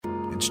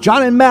It's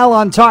John and Mel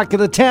on Talk of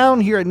the Town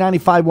here at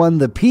 95.1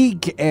 The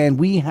Peak, and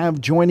we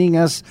have joining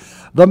us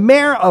the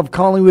Mayor of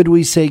Collingwood.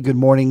 We say good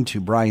morning to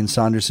Brian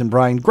Saunderson.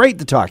 Brian, great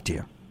to talk to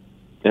you.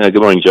 Good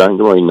morning, John.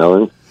 Good morning,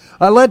 Melanie.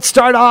 Let's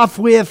start off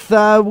with,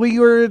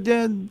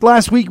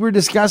 last week we were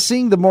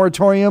discussing the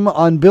moratorium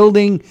on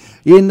building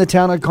in the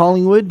town of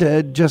Collingwood.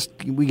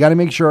 We got to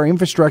make sure our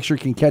infrastructure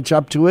can catch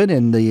up to it,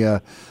 and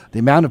the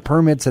amount of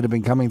permits that have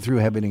been coming through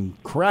have been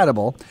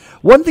incredible.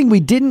 One thing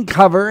we didn't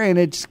cover, and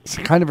it's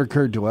kind of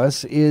occurred to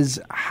us,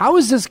 is how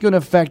is this going to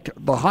affect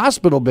the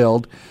hospital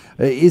build?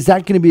 Is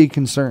that going to be a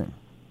concern?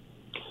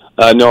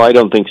 No, I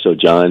don't think so,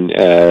 John.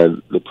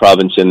 The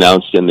province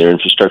announced in their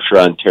Infrastructure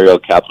Ontario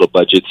capital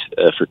budget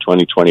for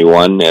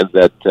 2021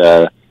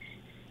 that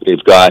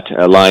they've got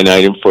a line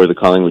item for the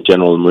Collingwood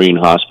General and Marine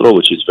Hospital,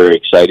 which is very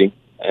exciting.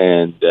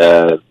 And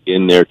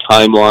in their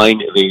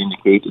timeline, they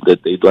indicated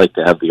that they'd like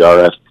to have the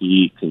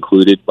RFP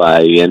concluded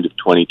by the end of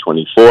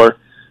 2024,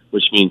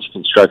 which means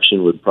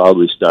construction would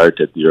probably start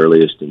at the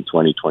earliest in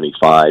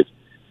 2025.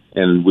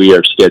 And we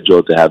are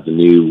scheduled to have the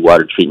new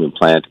water treatment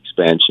plant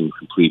expansion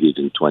completed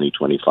in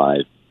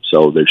 2025.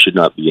 So there should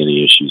not be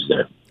any issues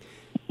there.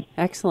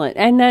 Excellent.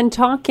 And then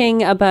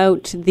talking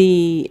about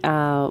the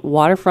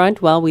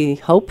waterfront, well, we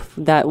hope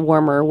that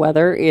warmer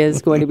weather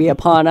is going to be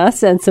upon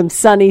us and some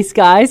sunny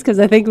skies, because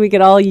I think we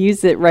could all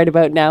use it right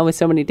about now with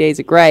so many days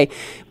of gray.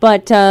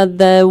 But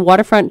the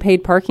waterfront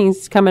paid parking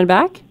is coming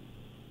back?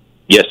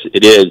 Yes,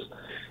 it is.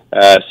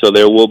 So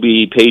there will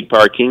be paid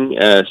parking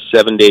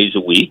 7 days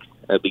a week,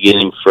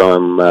 beginning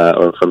from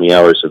the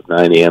hours of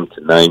 9 a.m.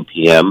 to 9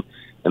 p.m.,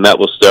 and that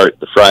will start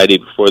the Friday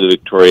before the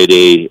Victoria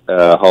Day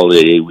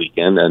holiday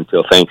weekend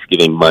until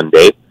Thanksgiving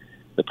Monday.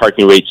 The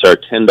parking rates are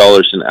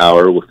 $10 an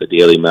hour with a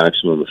daily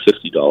maximum of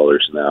 $50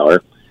 an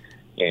hour,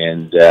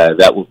 and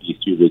that will be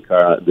through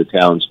the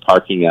town's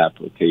parking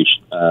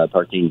application,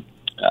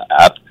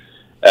 app,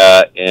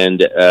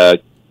 and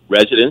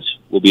residents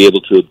will be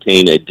able to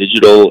obtain a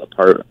digital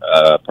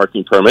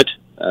parking permit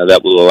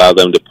that will allow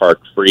them to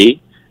park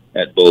free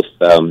at both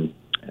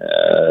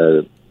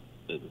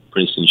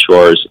Princeton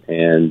Shores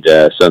and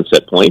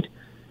Sunset Point.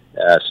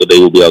 So they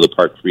will be able to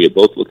park free at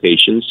both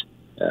locations.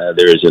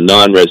 There is a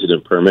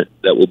non-resident permit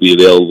that will be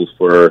available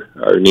for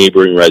our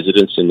neighboring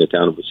residents in the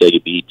town of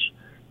Wasaga Beach,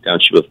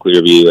 Township of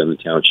Clearview, and the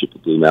Township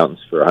of Blue Mountains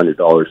for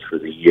 $100 for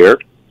the year.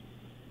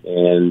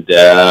 And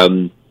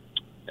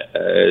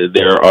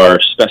there are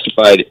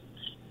specified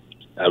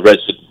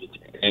resident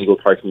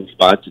angled parking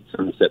spots at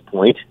Sunset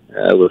Point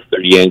with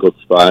 30 angled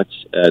spots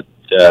at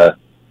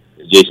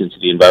adjacent to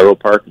the Enviro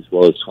Park, as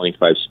well as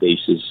 25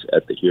 spaces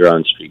at the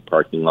Huron Street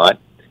parking lot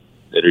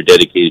that are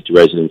dedicated to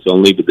residents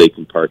only, but they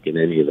can park in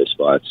any of the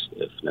spots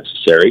if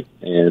necessary.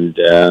 And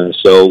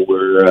so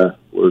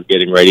we're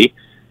getting ready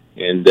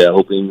and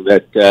hoping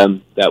that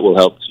that will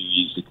help to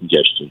ease the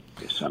congestion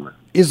this summer.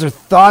 Is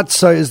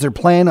there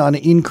plan on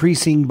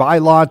increasing by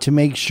law to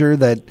make sure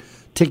that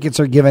tickets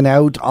are given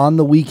out on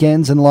the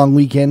weekends and long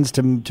weekends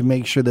to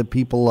make sure that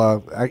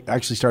people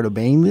actually start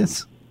obeying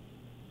this?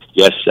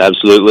 Yes,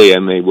 absolutely,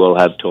 and they will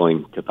have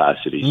towing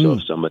capacity. So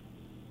if somebody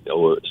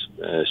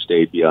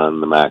stayed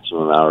beyond the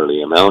maximum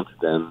hourly amount,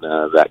 then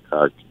that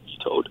car can be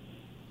towed.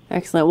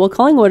 Excellent. Well,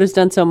 Collingwood has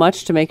done so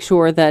much to make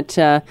sure that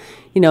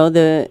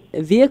the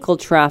vehicle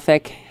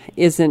traffic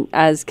isn't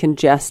as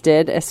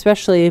congested,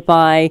 especially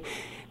by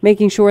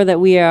making sure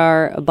that we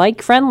are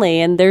bike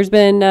friendly. And there's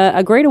been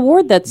a great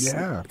award that's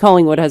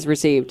Collingwood has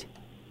received.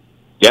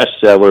 Yes,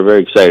 we're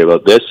very excited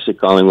about this.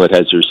 Collingwood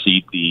has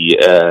received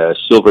the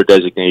silver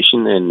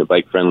designation in the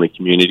bike-friendly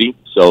community,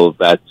 so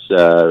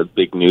that's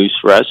big news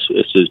for us.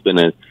 This has been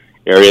an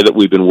area that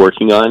we've been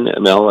working on,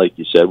 Mel. Like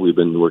you said, we've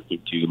been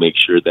working to make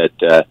sure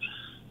that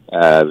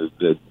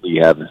we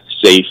have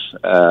safe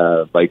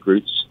bike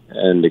routes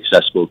and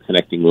accessible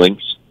connecting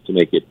links to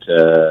make it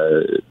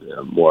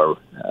more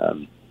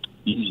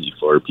easy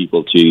for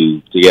people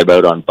to get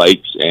out on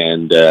bikes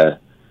and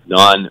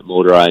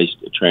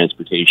non-motorized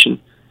transportation.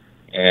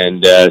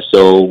 And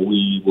so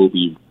we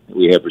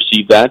have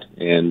received that,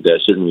 and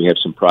certainly we have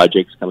some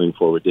projects coming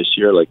forward this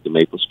year, like the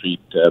Maple Street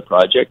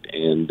project,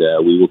 and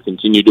we will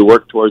continue to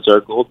work towards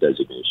our gold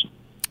designation.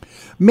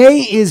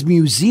 May is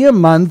Museum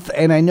Month,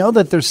 and I know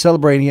that they're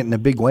celebrating it in a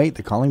big way at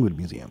the Collingwood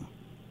Museum.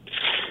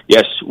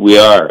 Yes, we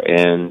are,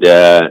 and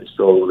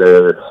so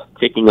they're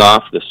kicking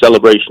off the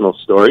celebrational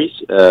stories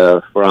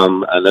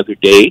from another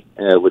day,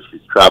 which is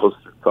Travels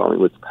Through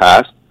Collingwood's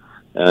Past,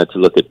 to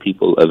look at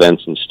people,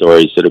 events, and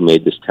stories that have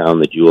made this town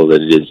the jewel that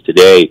it is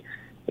today.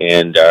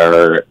 And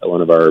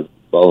one of our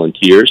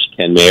volunteers,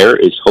 Ken Mayer,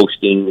 is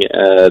hosting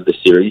the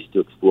series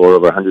to explore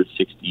over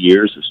 160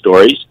 years of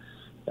stories.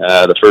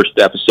 The first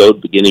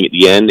episode, beginning at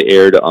the end,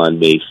 aired on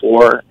May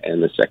 4,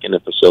 and the second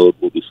episode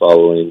will be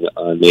following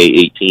on May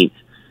 18th,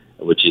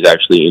 which is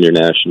actually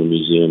International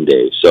Museum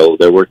Day. So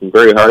they're working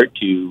very hard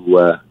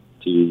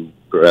to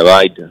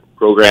provide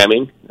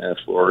programming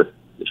for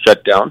the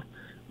shutdown.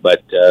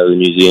 But the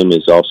museum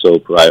is also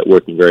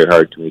working very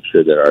hard to make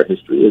sure that our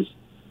history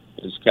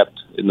is kept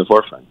in the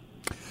forefront.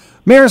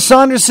 Mayor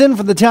Saunderson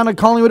from the town of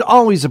Collingwood,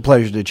 always a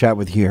pleasure to chat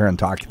with you here on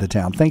Talk of the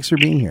Town. Thanks for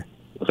being here.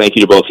 Well, thank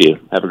you to both of you.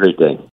 Have a great day.